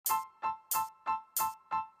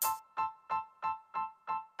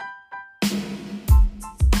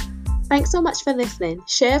Thanks so much for listening.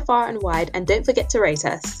 Share far and wide, and don't forget to rate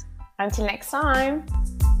us. Until next time.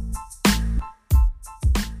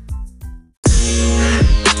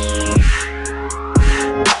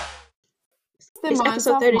 It's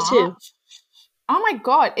episode 32. March. Oh my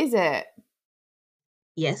God, is it?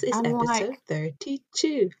 Yes, it's episode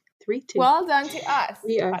 32. 32. Well done to us.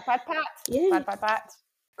 We are. Pat. Yeah. Pat.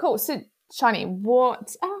 Cool. So, Shani,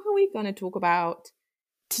 what are we going to talk about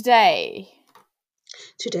today?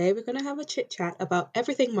 Today, we're going to have a chit chat about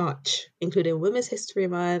everything March, including Women's History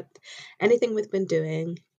Month, anything we've been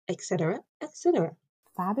doing, etc., etc.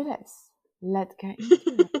 Fabulous. Let's get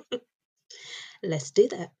into it. Let's do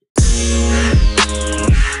that.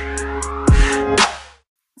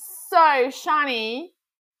 So, Shani,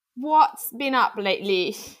 what's been up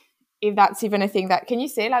lately? If that's even a thing that, can you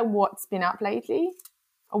say like what's been up lately?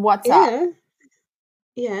 Or what's up?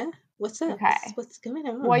 Yeah. What's up? Okay. What's going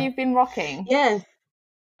on? What you've been rocking? Yeah.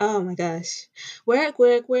 Oh my gosh. Work.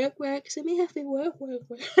 See me happy. Work.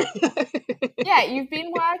 Yeah, you've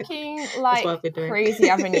been working like been doing. crazy,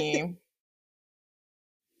 haven't you?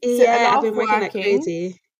 Yeah, I've been working like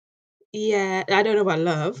crazy. Yeah, I don't know about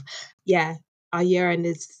love. Yeah, our year end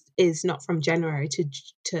is not from January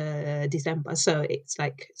to December, so it's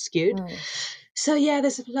like skewed. So yeah,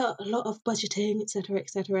 there's a lot of budgeting,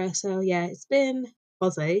 etc. So yeah, it's been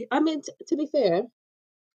busy. I mean, to be fair,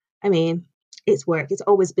 I mean, it's work. It's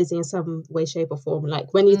always busy in some way, shape, or form.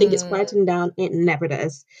 Like when you think it's quieting down, it never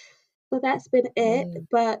does. So that's been it.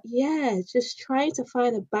 But yeah, just trying to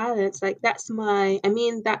find a balance. Like that's my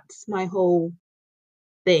whole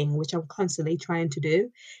thing, which I'm constantly trying to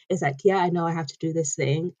do. Is like, yeah, I know I have to do this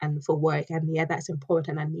thing and for work, and yeah, that's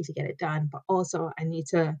important. I need to get it done. But also I need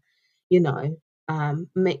to,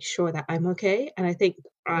 make sure that I'm okay. And I think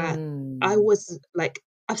I was like,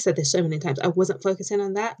 I've said this so many times, I wasn't focusing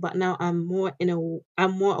on that, but now I'm more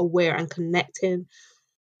aware and connecting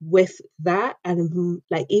with that. And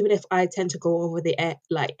like, even if I tend to go over the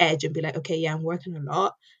edge and be like, okay, yeah, I'm working a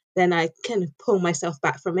lot, then I can pull myself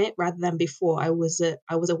back from it, rather than before I was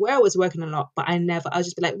aware I was working a lot, but I'll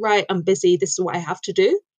just be like, right, I'm busy, this is what I have to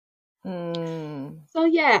do. So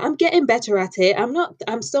yeah, I'm getting better at it.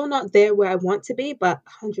 I'm still not there where I want to be, but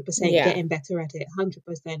 100% getting better at it.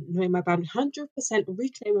 100% knowing my boundaries, 100%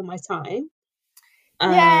 reclaiming my time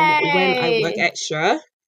when I work extra.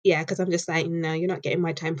 Yeah, because I'm just like, no, you're not getting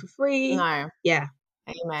my time for free. No. Yeah.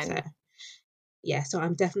 Amen. So, yeah, so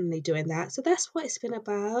I'm definitely doing that. So that's what it's been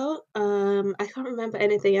about. I can't remember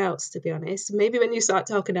anything else, to be honest. Maybe when you start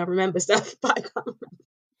talking, I'll remember stuff, but I can't remember.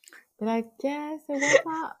 But like, yeah, so what's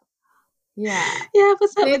up? Yeah. Yeah,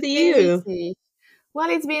 what's up with you? Busy. Well,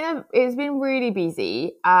 it's been really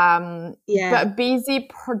busy. But busy,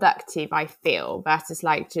 productive, I feel, versus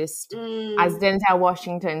like just as Denzel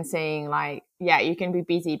Washington saying, like, yeah, you can be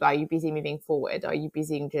busy, but are you busy moving forward? Or are you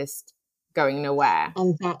busy just going nowhere?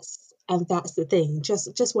 And that's the thing.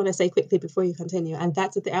 Just want to say quickly before you continue. And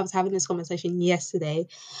that's the thing. I was having this conversation yesterday,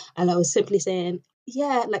 and I was simply saying,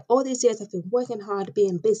 yeah, like all these years I've been working hard,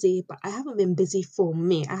 being busy, but I haven't been busy for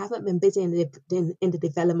me. I haven't been busy in the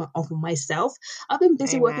development of myself. I've been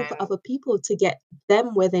busy working for other people to get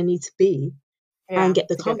them where they need to be. And get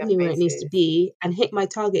the company where it needs to be and hit my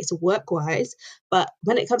targets work-wise. But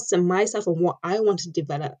when it comes to myself and what I want to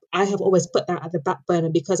develop, I have always put that at the back burner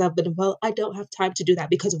because I've been, I don't have time to do that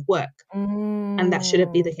because of work. And that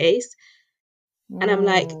shouldn't be the case. And I'm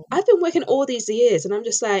like, I've been working all these years, and I'm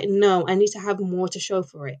just like, no, I need to have more to show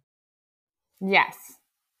for it. Yes,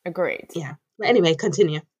 agreed. Yeah. But anyway,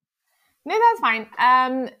 continue. No, that's fine.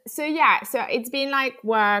 So it's been like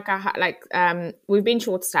work. I had like we've been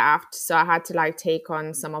short staffed, so I had to like take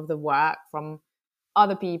on some of the work from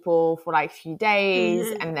other people for like a few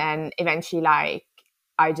days, and then eventually like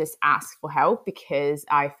I just asked for help because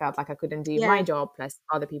I felt like I couldn't do my job plus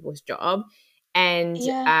other people's job, and just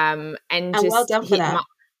well done for that.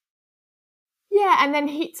 And then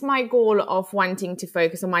hit my goal of wanting to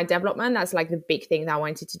focus on my development. That's like the big thing that I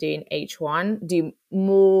wanted to do in H1, do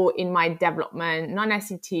more in my development, not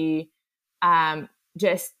necessarily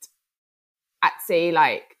just I'd say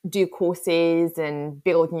like do courses and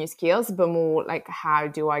build new skills, but more like how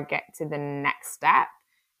do I get to the next step?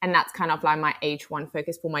 And that's kind of like my H1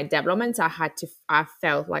 focus for my development. So I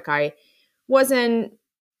felt like I wasn't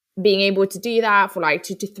being able to do that for like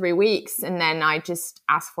 2 to 3 weeks, and then I just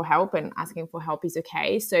asked for help, and asking for help is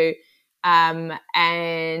okay. So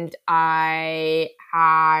and I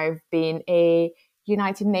have been a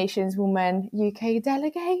United Nations Women UK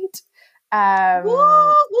delegate,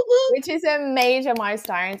 which is a major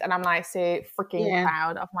milestone, and I'm like so freaking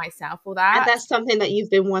proud of myself for that. And that's something that you've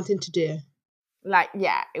been wanting to do. Like,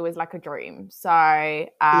 yeah, it was like a dream. So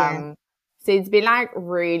So it's been like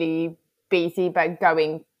really busy, but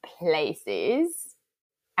going places.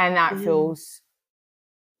 And that feels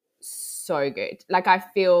so good. Like I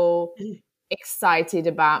feel excited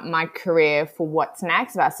about my career for what's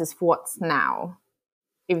next versus for what's now,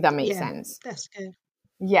 if that makes sense. That's good.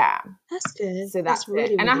 Yeah. That's good. So That's that's it.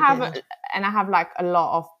 really, And I really have good. and I have like a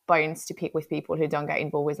lot of bones to pick with people who don't get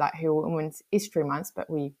involved with like who Women's History Month, but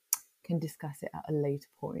we can discuss it at a later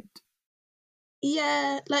point.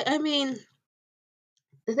 Yeah, like I mean,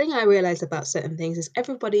 the thing I realized about certain things is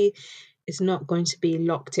everybody is not going to be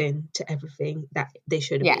locked in to everything that they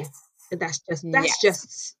should Yes. be. That's Yes.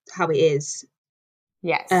 just how it is.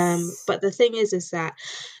 Yes. But the thing is that,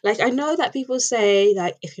 like, I know that people say,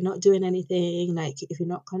 like, if you're not doing anything, like, if you're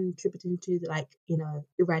not contributing to, like,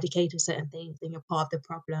 eradicating certain things, then you're part of the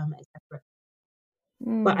problem, etc.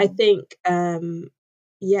 But I think,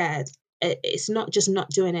 yeah, it's not just not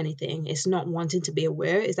doing anything. It's not wanting to be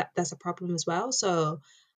aware. That's a problem as well. So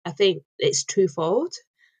I think it's twofold.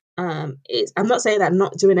 I'm not saying that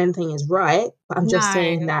not doing anything is right, but I'm just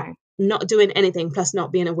saying that No. not doing anything plus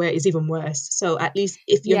not being aware is even worse. So at least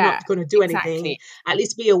if you're Yeah, not going to do anything, exactly. at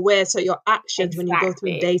least be aware so your actions when you go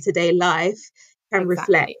through Exactly. day-to-day life can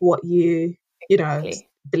reflect Exactly. what you Exactly.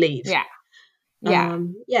 believe. Yeah. Yeah.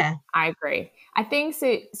 Yeah. I agree. I think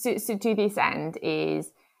so to this end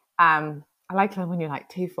is I like when you're like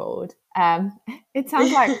twofold. It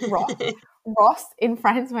sounds like Ross in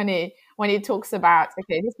Friends when he talks about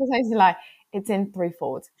okay, this person is like it's in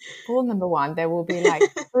threefold. Fold number one, there will be like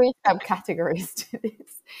 3 subcategories to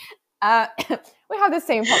this. We have the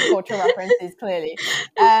same pop culture references clearly.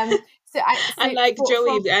 And like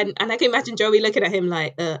Joey, and I can imagine Joey looking at him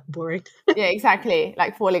like, boring. yeah, exactly.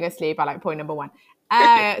 Like falling asleep at like point number 1.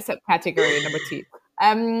 Subcategory number 2.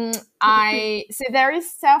 So there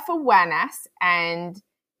is self-awareness, and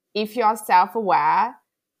if you are self-aware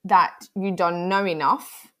that you don't know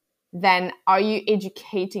enough, then are you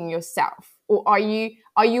educating yourself, or are you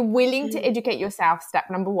willing to educate yourself? Step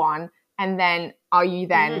number 1, and then are you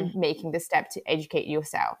then making the step to educate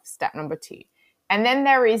yourself? Step number 2, and then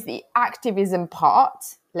there is the activism part.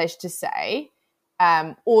 Let's just say.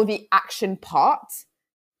 Or the action part,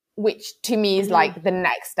 which to me is like the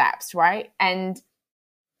next steps, right? And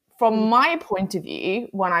from my point of view,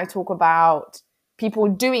 when I talk about people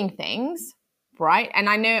doing things, right? And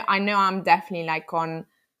I know I'm definitely like on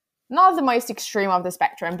not the most extreme of the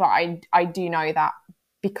spectrum, but I do know that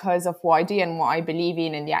because of what I do and what I believe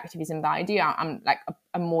in and the activism that I do, I'm like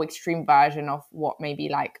a more extreme version of what maybe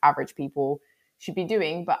like average people should be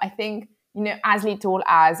doing. But I think, as little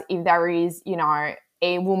as if there is,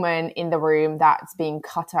 a woman in the room that's being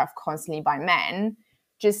cut off constantly by men,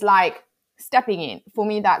 just like stepping in, for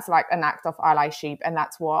me, that's like an act of allyship. And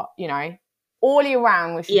that's what, all year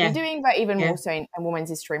round we should be doing, but even more so in Women's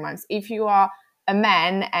History Month. If you are a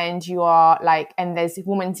man and you are like, and there's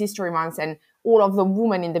Women's History Month and all of the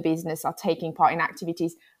women in the business are taking part in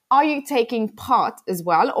activities, are you taking part as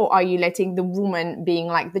well, or are you letting the women being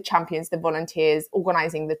like the champions, the volunteers,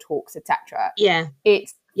 organizing the talks, etc.?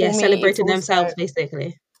 It's for me, celebrating it's also, themselves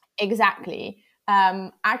basically. Exactly.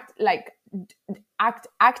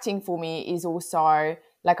 Acting for me is also,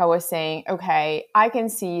 like I was saying, okay, I can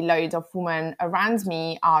see loads of women around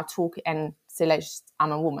me are talking, and so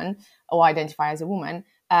I'm a woman or identify as a woman,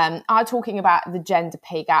 are talking about the gender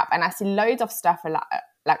pay gap, and I see loads of stuff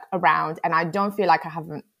like around, and I don't feel like I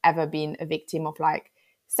haven't ever been a victim of like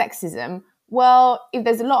sexism. Well, if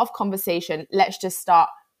there's a lot of conversation, let's just start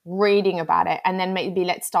reading about it, and then maybe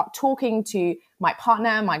let's start talking to my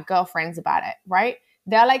partner, my girlfriends about it, right?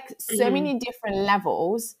 There are like so many different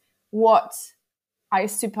levels. What I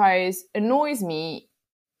suppose annoys me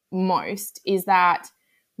most is that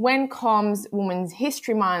when comes Women's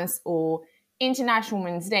History Month or International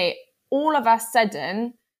Women's Day, all of a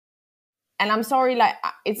sudden, and I'm sorry, like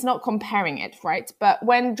it's not comparing it, right? But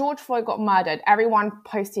when George Floyd got murdered, everyone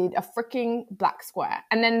posted a freaking black square,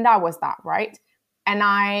 and then that was that, right? And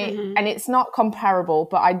and it's not comparable,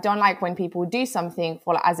 but I don't like when people do something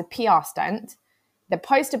for like, as a PR stunt. They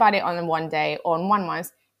post about it on one day or on 1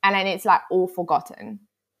 month, and then it's like all forgotten.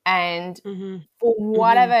 And for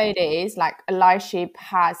whatever it is, like allyship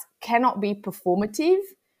cannot be performative,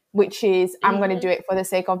 which is I'm going to do it for the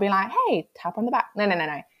sake of being like, hey, tap on the back.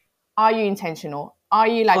 No. Are you intentional? Are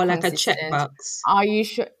you like or like consistent? a checkbox? Are you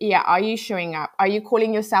Are you showing up? Are you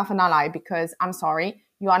calling yourself an ally? Because I'm sorry,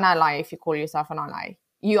 you are an ally if you call yourself an ally.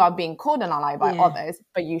 You are being called an ally by others,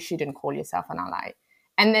 but you shouldn't call yourself an ally.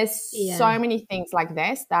 And there's so many things like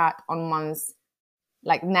this that on months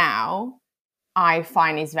like now, I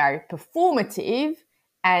find is very performative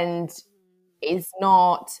and is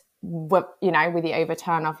not, with the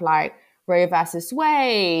overturn of like Roe versus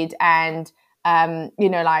Wade and,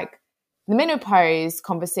 like the menopause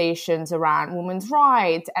conversations around women's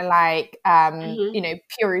rights and like,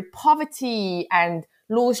 period poverty and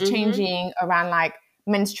laws changing around like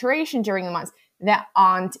menstruation during the months, there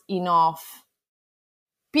aren't enough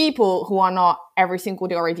people who are not every single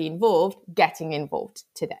day already involved getting involved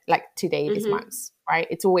today this month, right?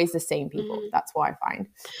 It's always the same people. That's what I find.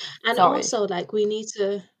 And Sorry. also, like, we need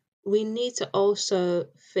to also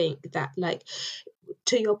think that, like,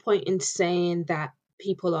 to your point in saying that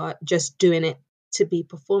people are just doing it to be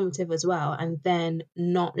performative as well, and then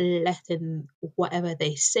not letting whatever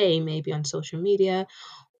they say, maybe on social media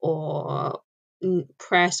or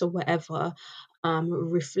press or whatever,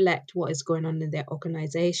 reflect what is going on in their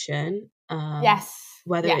organization.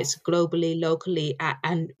 Whether it's globally, locally,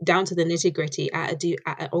 and down to the nitty gritty at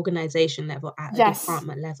an organization level, at a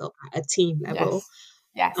department level, at a team level.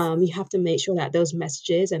 You have to make sure that those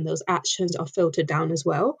messages and those actions are filtered down as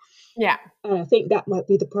well. Yeah. And I think that might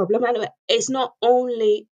be the problem. And it's not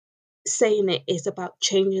only saying it's about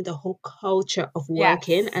changing the whole culture of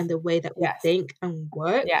working and the way that we think and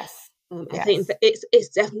work. I think that it's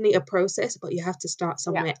definitely a process, but you have to start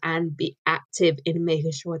somewhere and be active in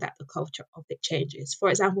making sure that the culture of it changes. For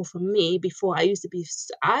example, for me, before I used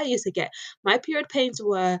to get, my period pains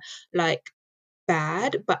were like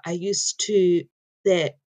bad, but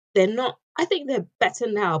they're not, I think they're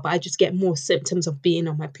better now, but I just get more symptoms of being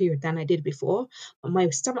on my period than I did before. But my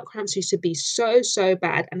stomach cramps used to be so, so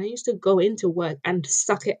bad, and I used to go into work and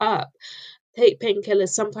suck it up. Take painkillers.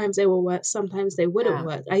 Sometimes they will work, sometimes they wouldn't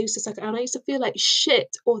work. I used to suck it, and I used to feel like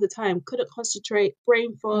shit all the time. Couldn't concentrate,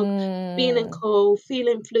 brain fog, feeling cold,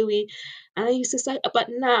 feeling fluey. And I used to say, but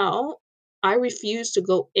now I refuse to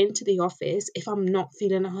go into the office if I'm not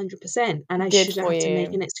feeling 100%, and I shouldn't have to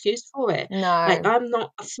make an excuse for it. Like, I'm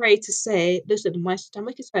not afraid to say, listen, my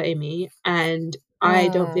stomach is hurting me and I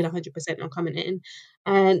don't feel 100% on coming in.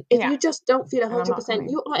 And if you just don't feel 100%,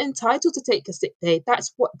 you are entitled to take a sick day.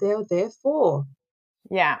 That's what they're there for.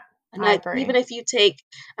 Yeah. And like, even if you take,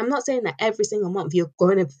 I'm not saying that every single month you're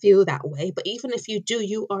going to feel that way, but even if you do,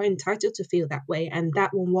 you are entitled to feel that way. And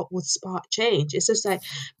that what would spark change. It's just like,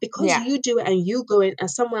 because you do it and you go in and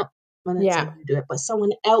someone, well, not say you do it, but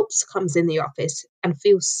someone else comes in the office and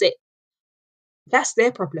feels sick. That's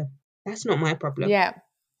their problem. That's not my problem. Yeah.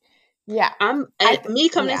 Me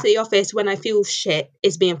coming into the office when I feel shit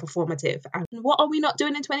is being performative. And what are we not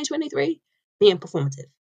doing in 2023? Being performative.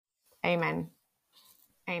 Amen.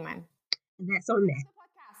 And that's on there.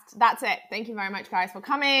 That's it. Thank you very much, guys, for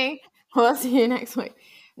coming. We'll see you next week.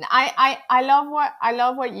 I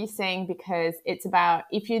love what you're saying, because it's about,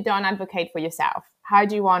 if you don't advocate for yourself, how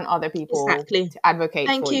do you want other people to advocate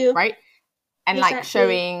for you, right? And like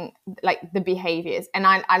showing like the behaviors. And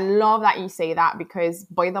I love that you say that, because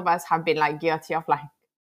both of us have been like guilty of like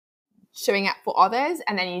showing up for others,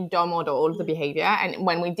 and then you don't model all the behavior. And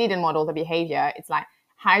when we didn't model the behavior, it's like,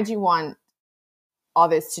 how do you want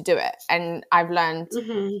others to do it? And I've learned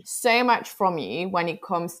so much from you when it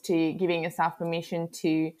comes to giving yourself permission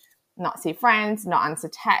to not see friends, not answer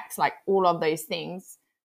texts, like all of those things,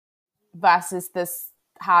 versus this,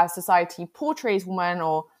 how society portrays women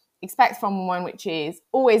or expects from women, which is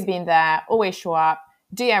always being there, always show up,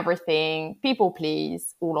 do everything, people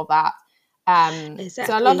please, all of that.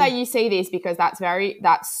 So I love that you say this, because that's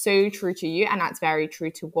so true to you, and that's very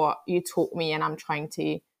true to what you taught me, and I'm trying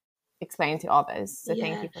to explain to others. So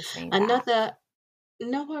thank you for saying that.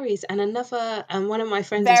 No worries. And one of my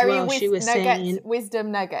friends as well, she was saying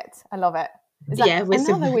wisdom nugget. I love it. It's like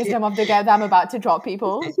wisdom of the girl that I'm about to drop,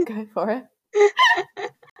 people. Go for it.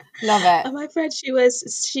 Love it. And my friend, she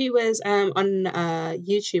was on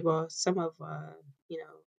YouTube or some of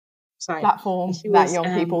site platform that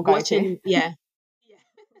young people go to. Yeah.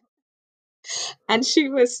 And she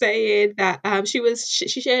was saying that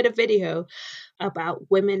she shared a video about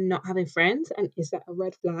women not having friends, and is that a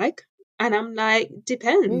red flag? And I'm like,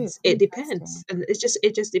 depends. It depends, and it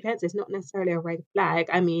just depends. It's not necessarily a red flag.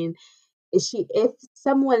 I mean, if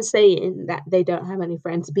someone's saying that they don't have any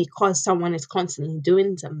friends because someone is constantly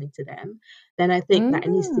doing something to them, then I think that it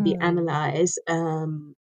needs to be analyzed.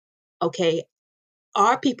 Okay,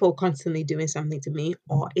 are people constantly doing something to me,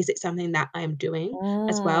 or is it something that I'm doing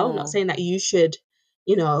as well? Not saying that you should,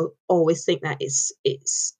 always think that it's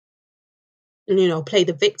play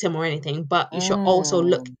the victim or anything, but you should also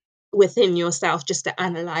look within yourself just to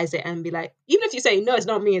analyze it and be like, even if you say, no, it's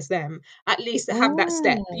not me, it's them, at least have that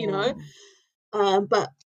step, but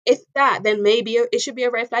if that, then maybe it should be a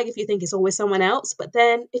red flag if you think it's always someone else. But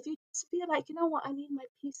then if you just feel like, you know what, I need my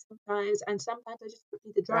peace sometimes, and sometimes I just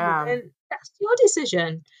need the drama, then that's your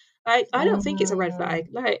decision. Like, I don't think it's a red flag.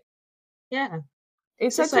 Like, Yeah.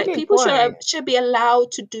 It's It's just such a like good people point. should be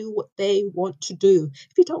allowed to do what they want to do.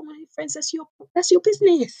 If you don't want any friends, that's your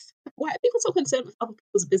business. Why are people so concerned with other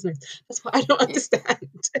people's business? That's what I don't understand.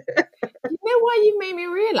 You know what you made me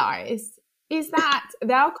realize is that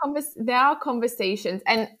there are conversations,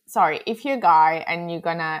 and sorry, if you're a guy and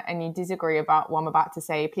you disagree about what I'm about to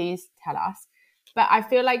say, please tell us. But I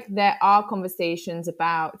feel like there are conversations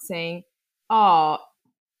about saying, oh,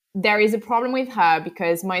 there is a problem with her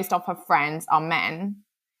because most of her friends are men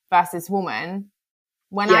versus women.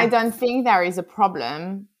 When I Yeah. don't think there is a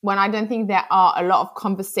problem, when I don't think there are a lot of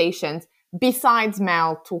conversations besides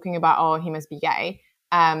Mel talking about, oh, he must be gay,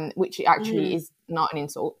 which actually is not an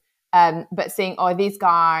insult, but saying, oh, this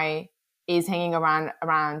guy is hanging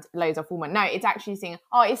around loads of women. No, it's actually saying,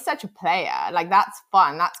 oh, he's such a player. Like, that's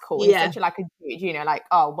fun. That's cool. He's Yeah. such like a dude, like,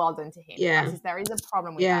 oh, well done to him. Yeah. Versus there is a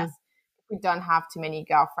problem with Yeah. us. We don't have too many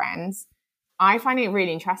girlfriends. I find it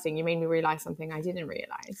really interesting. You made me realize something I didn't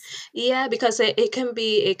realize. Yeah, because it can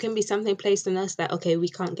be something placed on us that, okay, we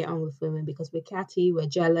can't get on with women because we're catty, we're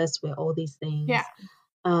jealous, we're all these Yeah.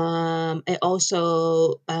 things. It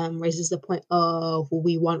also raises the point of, well,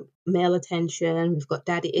 we want male attention, we've got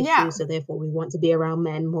daddy Yeah. issues, so therefore we want to be around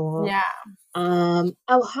men more. Yeah. How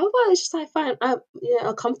about it's just I find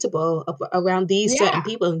comfortable around these certain Yeah.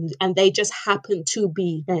 people, and they just happen to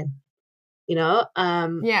be men.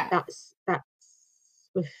 Yeah. That's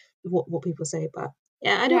with what people say, but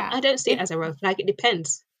yeah, Yeah. I don't see it It as a red flag. It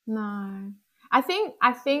depends. No. I think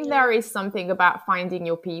Yeah. there is something about finding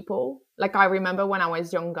your people. Like, I remember when I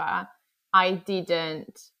was younger, I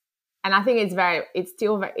didn't, and I think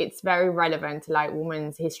it's very relevant to like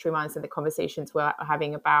Women's History Month and the conversations we're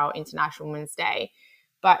having about International Women's Day.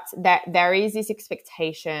 But there is this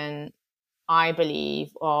expectation, I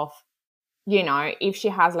believe, of, if she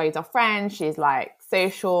has loads of friends, she's like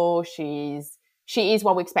social, she is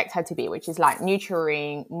what we expect her to be, which is like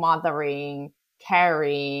nurturing, mothering,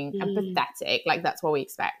 caring, Mm, empathetic. Like, that's what we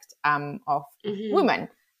expect of mm-hmm. women.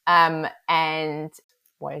 And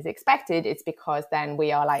what is expected, it's because then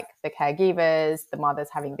we are like the caregivers, the mothers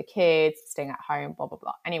having the kids, staying at home, blah, blah,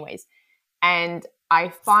 blah. Anyways. And I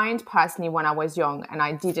find personally, when I was young and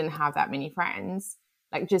I didn't have that many friends,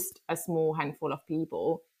 like just a small handful of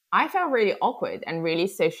people, I felt really awkward and really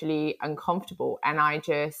socially uncomfortable. And I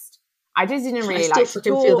just didn't I really still like to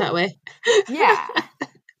fucking feel that talk. way. Yeah.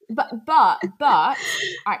 But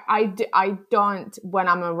I don't, when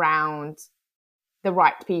I'm around the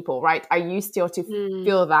right people, right? I used still to Mm,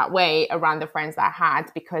 feel that way around the friends that I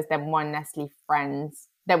had, because they weren't necessarily friends.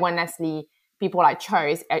 They weren't necessarily people I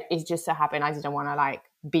chose. It just so happened I didn't want to like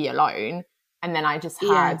be alone. And then I just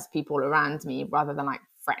had yeah. people around me rather than like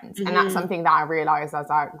friends. And that's Mm-hmm. something that I realized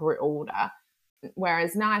as I grew older.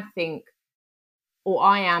 Whereas now I think, or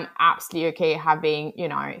I am absolutely okay having,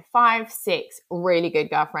 5, 6 really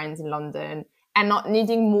good girlfriends in London and not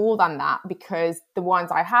needing more than that, because the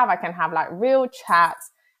ones I have, I can have like real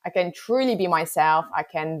chats. I can truly be myself. I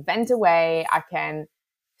can vent away. I can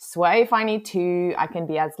swear if I need to. I can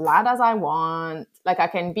be as loud as I want. Like, I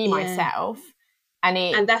can be Yeah. myself. And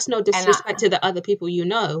And that's no and I, disrespect to the other people you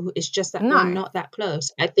know. It's just that we're no. not that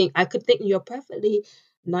close. I could think you're a perfectly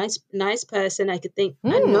nice person. I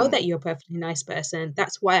know Mm. that you're a perfectly nice person.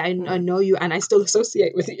 That's why I Mm. know you and I still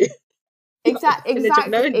associate with you. You got the privilege of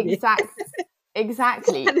knowing me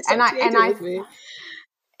Exactly. and associating with me.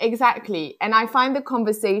 Exactly. And I find the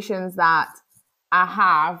conversations that I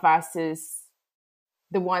have versus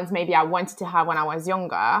the ones maybe I wanted to have when I was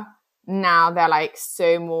younger, now they're like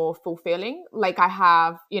so more fulfilling. Like, I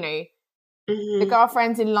have, the Hmm.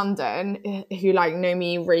 girlfriends in London who like know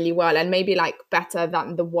me really well, and maybe like better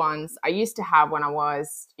than the ones I used to have when I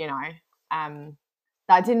was,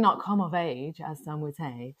 that did not come of age, as some would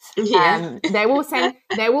say. Yeah. They will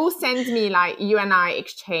send me, like, you and I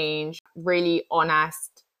exchange really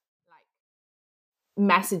honest like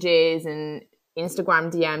messages and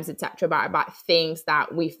Instagram DMs, etc., about things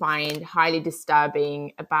that we find highly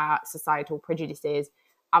disturbing about societal prejudices.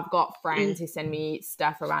 I've got friends Mm, who send me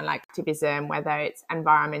stuff around like activism, whether it's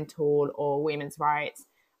environmental or women's rights.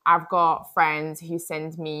 I've got friends who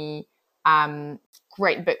send me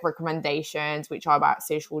great book recommendations, which are about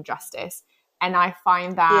social justice. And I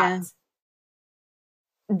find that yeah.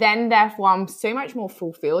 then, therefore, I'm so much more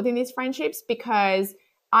fulfilled in these friendships, because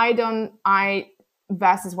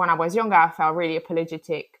versus when I was younger, I felt really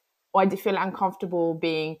apologetic, or I did feel uncomfortable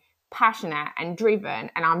being passionate and driven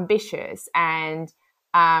and ambitious and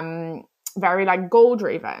very like goal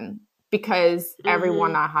driven, because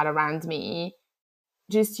everyone Hmm. I had around me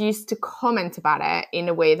just used to comment about it in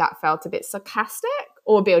a way that felt a bit sarcastic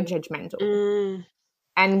or a bit judgmental. Mm.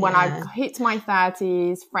 And when I Yeah. hit my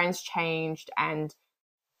 30s, friends changed, and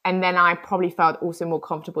then I probably felt also more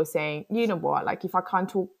comfortable saying, you know what, like if I can't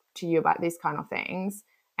talk to you about these kind of things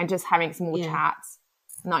and just having small Yeah. chats,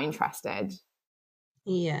 not interested.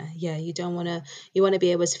 Yeah. Yeah. You want to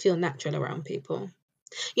be able to feel natural around people.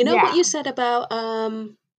 You know what Yeah. you said about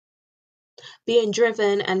being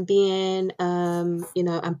driven and being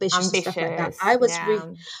ambitious and stuff like that. Ambitious.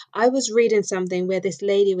 Yeah. I was reading something where this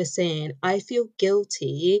lady was saying, I feel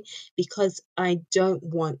guilty because I don't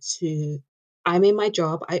want to. I'm in my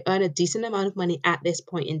job, I earn a decent amount of money at this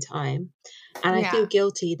point in time, and I feel Yeah.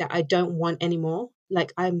 guilty that I don't want any more.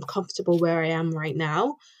 Like, I'm comfortable where I am right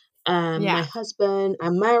now. My Yeah. husband,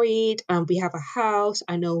 I'm married, we have a house.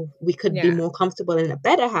 I know we could be Yeah. more comfortable in a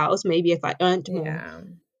better house, maybe if I earned more. Yeah.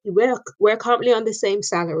 We're currently on the same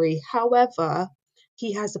salary. However,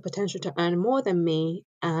 he has the potential to earn more than me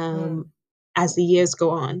Mm. as the years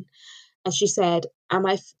go on. And she said, "Am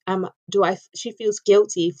I? Am do I?" She feels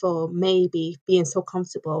guilty for maybe being so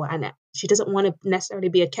comfortable, and she doesn't want to necessarily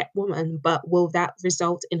be a kept woman. But will that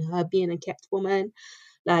result in her being a kept woman?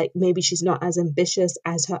 Like, maybe she's not as ambitious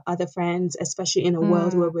as her other friends, especially in a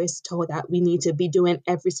world where Mm. we're told that we need to be doing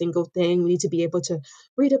every single thing. We need to be able to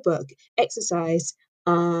read a book, exercise,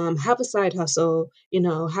 have a side hustle,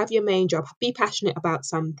 have your main job, be passionate about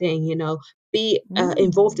something, be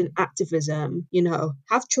involved in Mm. activism,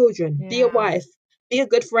 have children, be a Yeah. wife, be a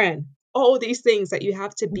good friend. All these things that you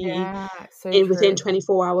have to be Yeah. So in within true.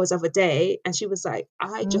 24 hours of a day. And she was like,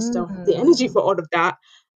 I just don't have the energy Mm. for all of that.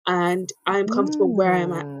 And I'm comfortable where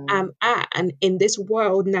Mm. I'm at. And in this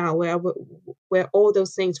world now where all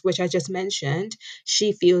those things which I just mentioned,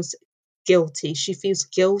 she feels guilty. She feels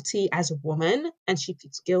guilty as a woman, and she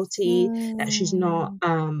feels guilty that she's not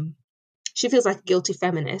Mm. she feels like a guilty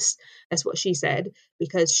feminist. That's what she said,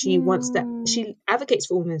 because Mm. she advocates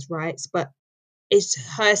for women's rights, but it's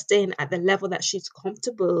her staying at the level that she's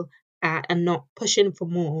comfortable at and not pushing for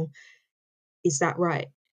more. Is that right?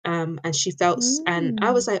 And she felt, and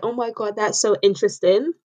I was Mm. like, oh my God, that's so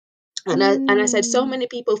interesting. And I said, so Mm. many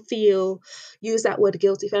people use that word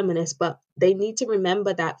guilty feminist, but they need to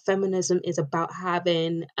remember that feminism is about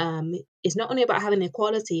having it's not only about having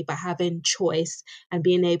equality, but having choice and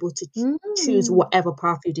being able to choose Mm. whatever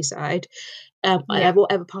path you decide, Yeah.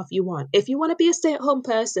 whatever path you want. If you want to be a stay-at-home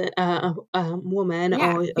person, woman,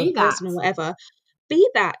 Yeah. or a Be that. person or whatever, be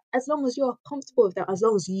that, as long as you're comfortable with that, as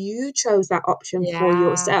long as you chose that option for Yeah.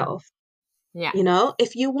 yourself. Yeah.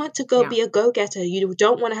 If you want to go Yeah. be a go-getter, you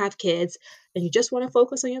don't want to have kids, and you just want to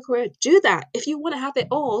focus on your career, do that. If you want to have it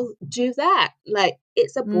all, do that. Like,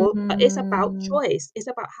 it's about Mm. choice. It's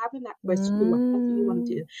about having that choice to do whatever you want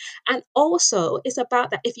to Mm. do. And also, it's about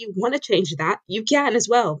that if you want to change that, you can as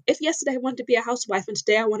well. If yesterday I wanted to be a housewife and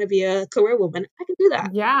today I want to be a career woman, I can do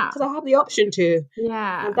that Yeah. because I have the option to. And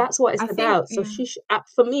Yeah. that's what it's I think, about. So yeah.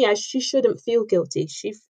 for me, she shouldn't feel guilty.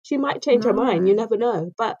 She might change her mind. You No. never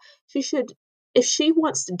know. But she should, if she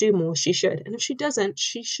wants to do more, she should. And if she doesn't,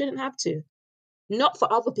 she shouldn't have to. Not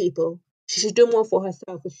for other people. She should do more for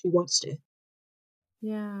herself if she wants to.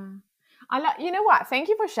 Yeah. You know what? Thank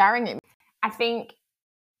you for sharing it. I think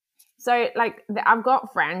so. Like, I've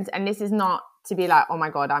got friends, and this is not to be like, oh my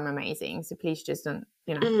God, I'm amazing. So please just don't,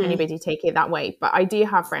 Mm, anybody take it that way. But I do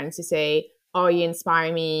have friends who say, oh, you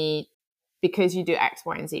inspire me because you do X,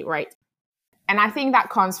 Y, and Z, right? And I think that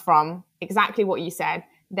comes from exactly what you said.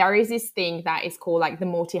 There is this thing that is called like the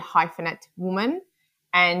multi-hyphenate woman.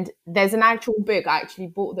 And there's an actual book. I actually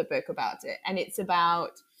bought the book about it. And it's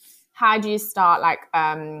about how do you start like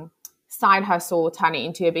side hustle, turn it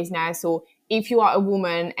into a business. Or if you are a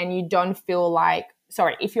woman and you don't feel like,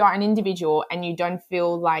 sorry, if you are an individual and you don't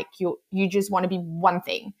feel like you just want to be one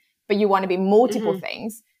thing, but you want to be multiple mm-hmm,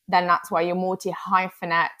 things, then that's why your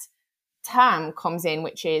multi-hyphenate term comes in,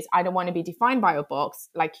 which is I don't want to be defined by a box.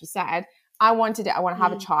 Like you said, I want to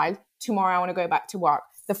have a mm, child. Tomorrow I want to go back to work.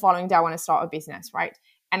 The following day I want to start a business, right?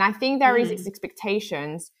 And I think there is mm. these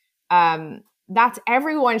expectations that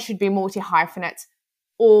everyone should be multi-hyphenate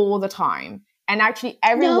all the time. And actually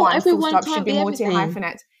No, everyone full everyone stop should can't be be everything.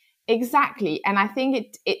 multi-hyphenate. Exactly. And I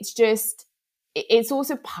think it's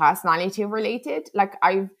also personality related.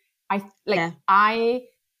 Yeah.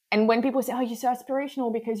 And when people say, oh, you're so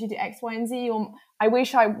aspirational because you do X, Y, and Z, or I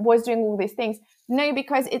wish I was doing all these things. No,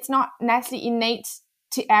 because it's not necessarily innate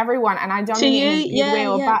to everyone. And I don't To mean it you, in a good yeah, way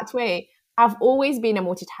or a yeah. bad way. I've always been a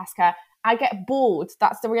multitasker. I get bored.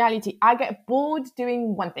 That's the reality. I get bored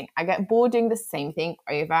doing one thing. I get bored doing the same thing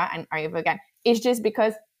over and over again. It's just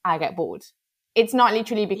because I get bored. It's not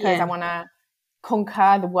literally because I Yeah. want to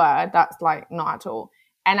conquer the word. That's like not at all.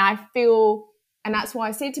 And I feel, and that's why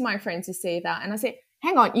I say to my friends to say that. And I say,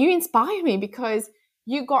 hang on, you inspire me because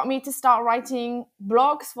you got me to start writing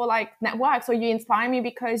blogs for like networks, or you inspire me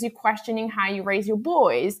because you're questioning how you raise your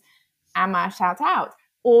boys. Emma, shout out.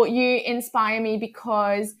 Or you inspire me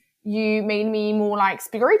because you made me more like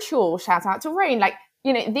spiritual. Shout out to Rain. Like,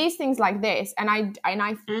 you know, these things like this. And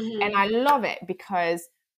I love it, because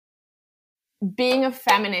being a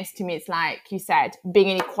feminist to me, it's like you said, being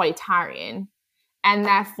an equalitarian. And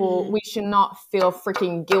therefore, we should not feel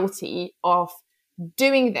freaking guilty of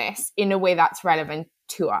doing this in a way that's relevant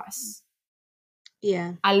to us.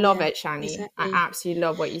 Yeah. I love it, Shani. Exactly. I absolutely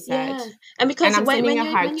love what you said. Yeah. And because I'm when sending a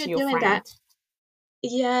you're hug to your doing friend. that,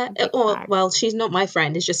 yeah, Big or hug. well, she's not my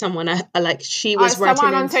friend. It's just someone I like. She was writing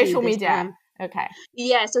Someone on into social this, media. Okay.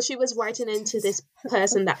 Yeah, so she was writing into this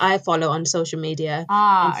person that I follow on social media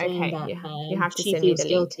and saying Okay. that You have to she send me feels the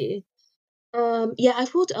link. guilty. Yeah, I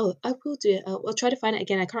will. Oh, I will do it. I'll try to find it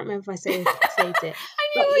again. I can't remember if I saved it. I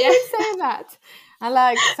But knew yeah, you would say that. I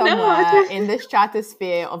like somewhere in the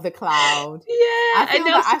stratosphere of the cloud. yeah, I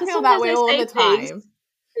know. I Because feel that sometimes way I all say the things. time.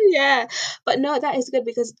 Yeah, but no, that is good,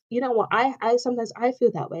 because you know what, I sometimes I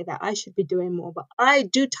feel that way, that I should be doing more, but I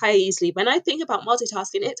do tire easily. When I think about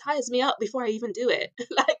multitasking, it tires me up before I even do it.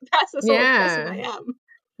 Like, that's the sort of person I am.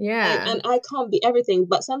 Yeah. And I can't be everything,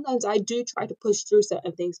 but sometimes I do try to push through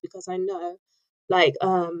certain things, because I know, like,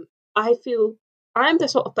 I feel I'm the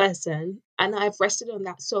sort of person, and I've rested on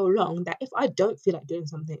that so long, that if I don't feel like doing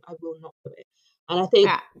something, I will not do it. And I think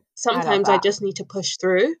Yeah. I love sometimes I that. just need to push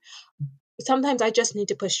through. Sometimes I just need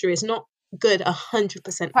to push through. It's not good 100%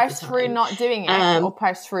 of the Push through time. not doing it, or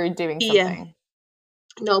push through doing Yeah, something.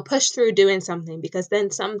 no, push through doing something, because then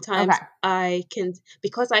Okay. sometimes I can,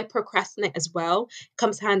 because I procrastinate as well,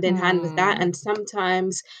 comes hand in hand with that. And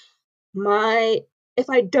sometimes if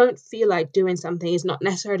I don't feel like doing something, it's not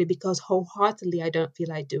necessarily because wholeheartedly I don't feel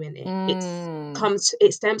like doing it.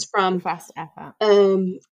 It stems The from first effort.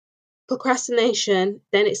 procrastination,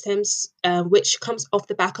 then it stems which comes off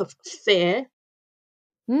the back of fear,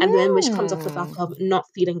 and then which comes off the back of not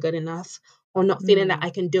feeling good enough, or not feeling that I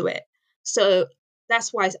can do it. So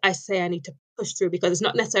that's why I say I need to push through, because it's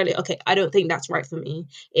not necessarily, okay, I don't think that's right for me.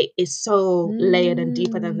 It is so layered and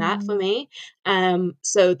deeper than that for me.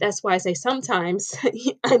 So that's why I say sometimes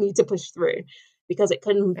I need to push through, because it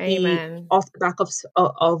can be Amen. off the back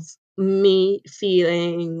of me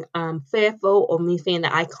feeling fearful, or me feeling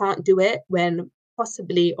that I can't do it, when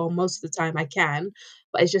possibly, or most of the time, I can,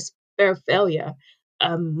 but it's just fear of failure.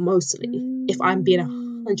 Mostly, if I'm being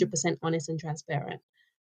 100% honest and transparent.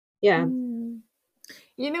 Yeah.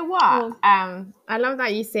 You know what? Well, I love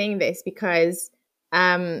that you're saying this, because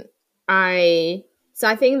I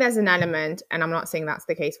think there's an element, and I'm not saying that's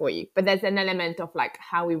the case for you, but there's an element of like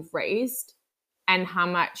how we've raised, and how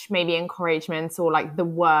much maybe encouragements, or like the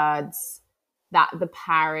words that the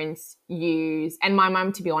parents use. And my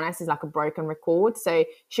mum, to be honest, is like a broken record. So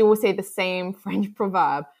she will say the same French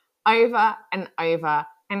proverb over and over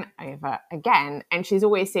and over again. And she's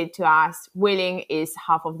always said to us, willing is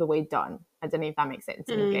half of the way done. I don't know if that makes sense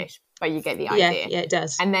in English, but you get the idea. Yeah, it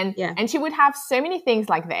does. And then, and she would have so many things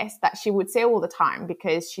like this that she would say all the time,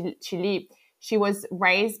 because she was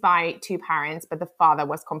raised by two parents, but the father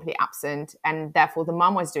was completely absent, and therefore the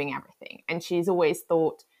mum was doing everything. And she's always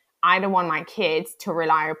thought, I don't want my kids to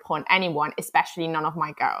rely upon anyone, especially none of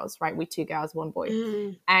my girls, right? We two girls, one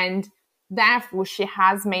boy. And therefore she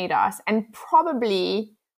has made us, and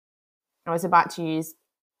probably, I was about to use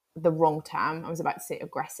the wrong term, I was about to say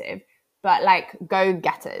aggressive, but like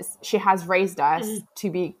go-getters. She has raised us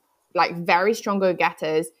to be like very strong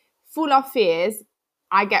go-getters, full of fears.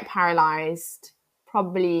 I get paralyzed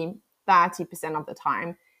probably 30% of the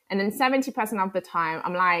time. And then 70% of the time,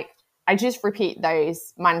 I'm like, I just repeat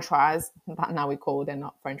those mantras that now we call, they're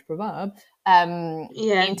not French proverb,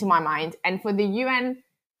 into my mind. And for the UN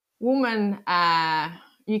Woman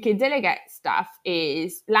UK delegate stuff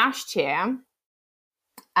is last year,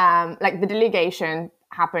 like the delegation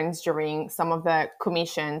happens during some of the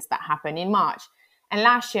commissions that happen in March. And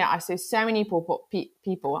last year I saw so many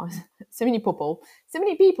people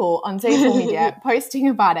on social media posting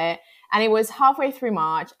about it. And it was halfway through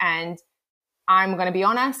March, and I'm going to be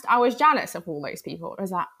honest, I was jealous of all those people. I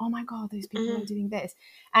was like, oh my God, those people are doing this.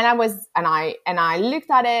 And I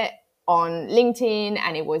looked at it on LinkedIn,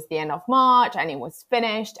 and it was the end of March, and it was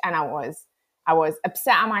finished. And I was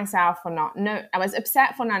upset at myself I was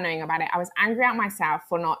upset for not knowing about it. I was angry at myself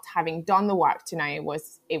for not having done the work to know it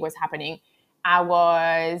was happening. I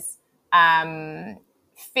was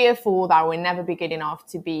fearful that I would never be good enough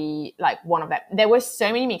to be like one of them. There were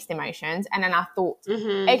so many mixed emotions. And then I thought,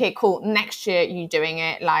 okay, cool. Next year you're doing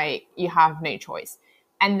it. Like, you have no choice.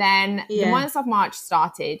 And then the month of March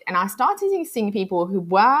started, and I started seeing people who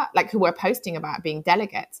were posting about being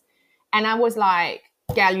delegates. And I was like,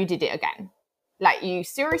 girl, you did it again. Like, you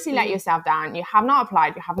seriously let yourself down. You have not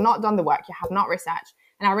applied. You have not done the work. You have not researched.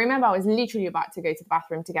 And I remember I was literally about to go to the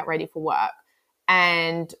bathroom to get ready for work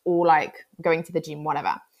or like going to the gym,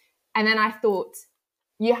 whatever. And then I thought,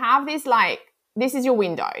 you have this, like, this is your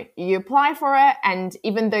window. You apply for it. And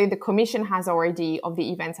even though the commission of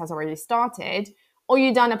the events has already started, or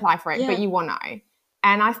you don't apply for it, but you won't know.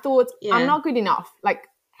 And I thought, I'm not good enough. Like,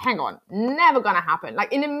 hang on, never gonna happen.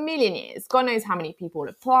 Like, in a million years, God knows how many people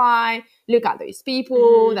apply. Look at those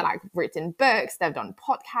people. They're like written books. They've done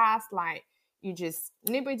podcasts. Like, you just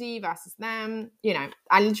nobody versus them. You know,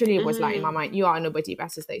 I literally was like in my mind, you are nobody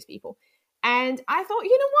versus those people. And I thought,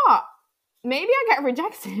 you know what? Maybe I get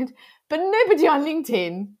rejected, but nobody on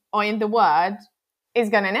LinkedIn or in the Word is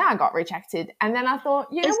going to know I got rejected. And then I thought,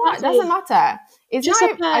 you know what? It doesn't matter. It's just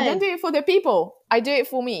not, I don't do it for the people. I do it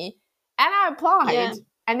for me. And I applied. Yeah.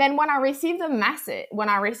 And then when I received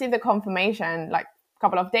the confirmation, like a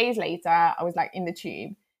couple of days later, I was like in the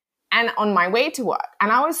tube and on my way to work. And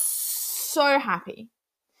I was so happy.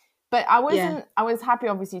 But I was happy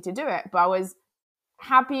obviously to do it, but I was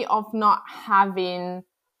happy of not having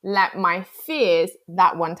let my fears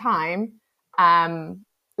that one time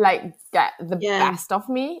like get the best of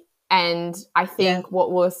me. And I think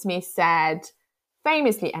what Will Smith said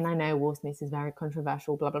famously, and I know Will Smith is very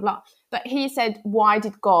controversial, blah, blah, blah, but he said, why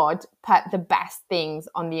did God put the best things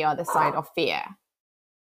on the other side of fear?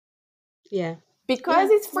 Yeah. Because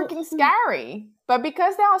it's freaking scary, but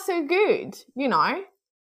because they are so good, you know?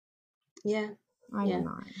 Yeah. I don't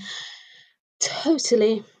know.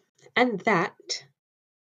 Totally. And that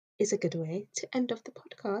is a good way to end off the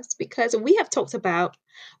podcast, because we have talked about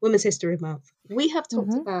Women's History Month. We have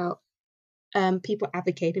talked about people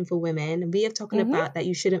advocating for women. And we have talked about that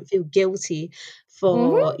you shouldn't feel guilty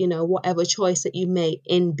for, you know, whatever choice that you made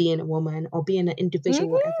in being a woman or being an individual,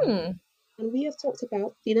 whatever. And we have talked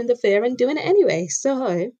about feeling the fear and doing it anyway.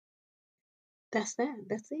 So that's that.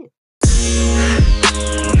 That's it.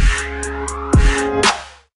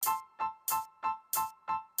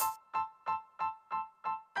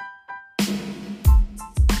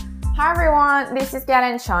 Hi everyone, this is Gail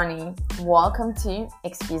and Shani. Welcome to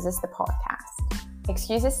Excuses the podcast.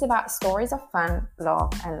 Excuses about stories of fun,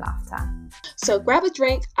 love and laughter. So grab a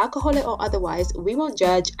drink, alcoholic or otherwise, we won't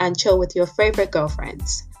judge, and chill with your favorite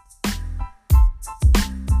girlfriends.